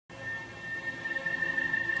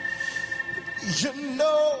You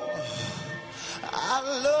know I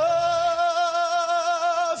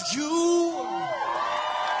love you.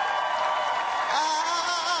 I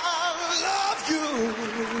love you.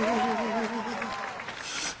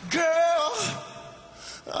 Girl,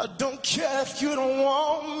 I don't care if you don't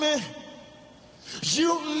want me.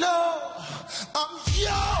 You know I'm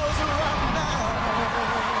yours right now.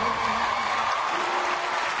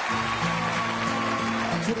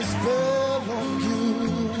 I put a spell on you.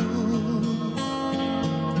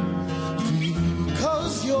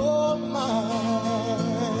 Because you're mine.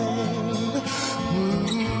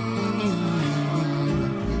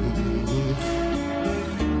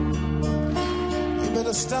 You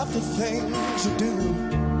better stop the things you do.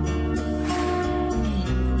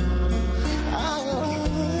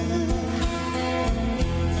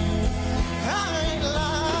 I ain't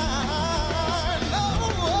lying. No,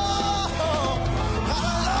 I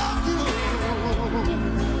love you.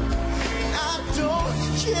 I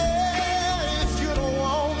don't care.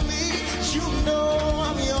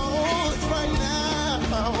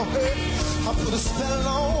 I put a spell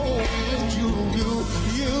on you,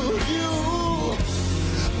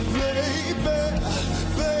 baby,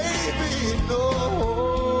 no,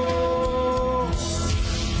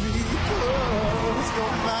 because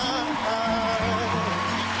you're mine,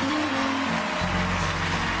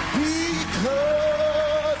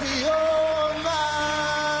 because you're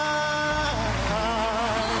mine,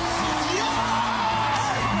 yeah.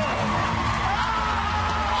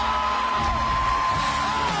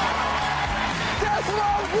 That's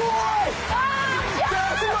my boy!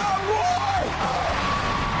 That's my boy!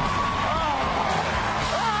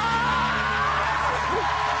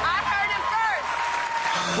 I heard it first.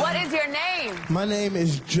 What is your name? My name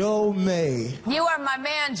is Joe May. You are my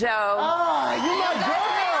man, Joe. Ah, you my girl!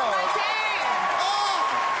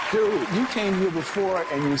 Dude, you came here before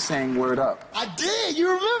and you sang Word Up. I did, you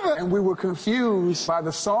remember? And we were confused by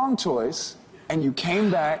the song choice, and you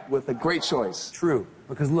came back with a great choice. True,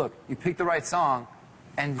 because look, you picked the right song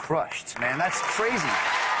and crushed, man. That's crazy.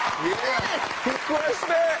 Yeah, he crushed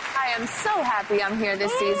that. I am so happy I'm here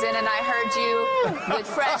this season, and I heard you with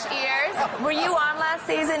fresh ears. Were you on last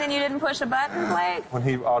season and you didn't push a button, Blake? When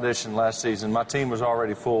he auditioned last season, my team was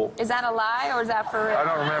already full. Is that a lie or is that for real? I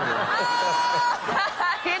don't remember.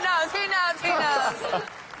 He knows.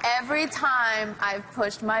 Every time I've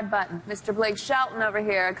pushed my button, Mr. Blake Shelton over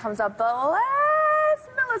here comes up the last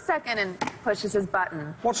millisecond and pushes his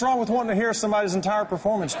button. What's wrong with wanting to hear somebody's entire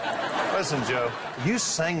performance? Listen, Joe, you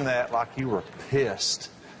sang that like you were pissed.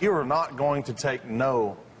 You were not going to take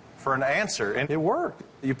no for an answer, and it worked.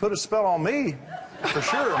 You put a spell on me, for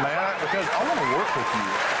sure, man, because I want to work with you.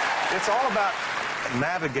 It's all about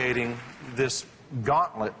navigating this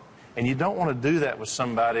gauntlet, and you don't want to do that with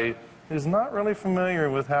somebody who's not really familiar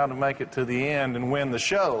with how to make it to the end and win the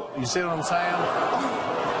show. You see what I'm saying?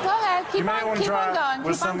 Go ahead, You may want to try going.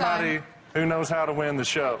 with somebody who knows how to win the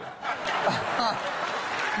show.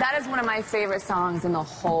 That is one of my favorite songs in the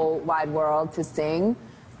whole wide world to sing.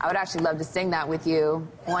 I would actually love to sing that with you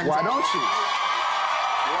one day. Why don't you?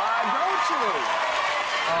 Why don't you?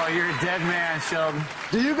 Oh, you're a dead man, Sheldon.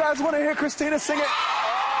 Do you guys want to hear Christina sing it? Oh,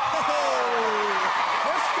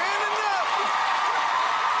 we're standing up.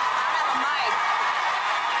 I have a mic.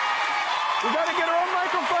 We got to get her on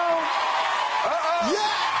microphone. Uh-oh. Yeah!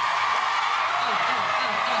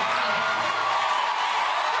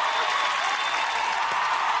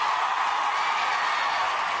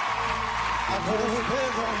 I put a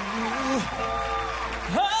spell on you.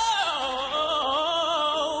 Oh,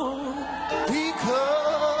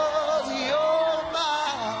 because you're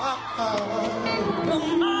mine.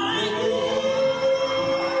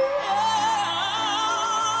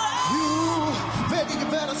 You, baby, you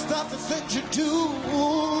better stop the things you do.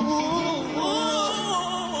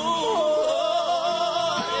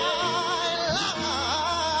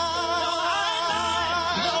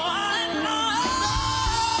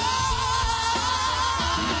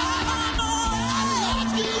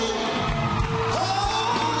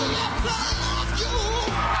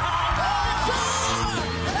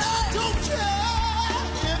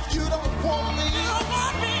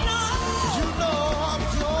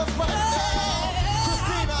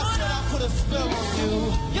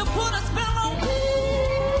 You put a spell on me.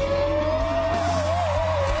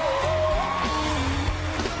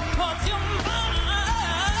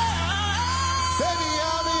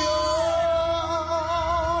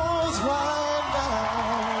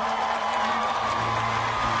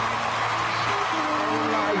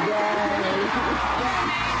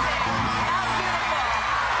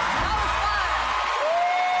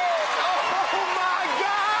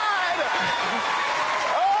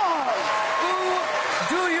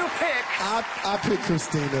 I picked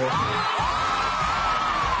Christina.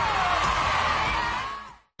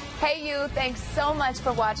 Hey you, thanks so much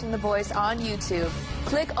for watching The Voice on YouTube.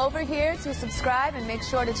 Click over here to subscribe and make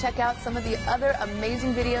sure to check out some of the other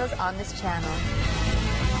amazing videos on this channel.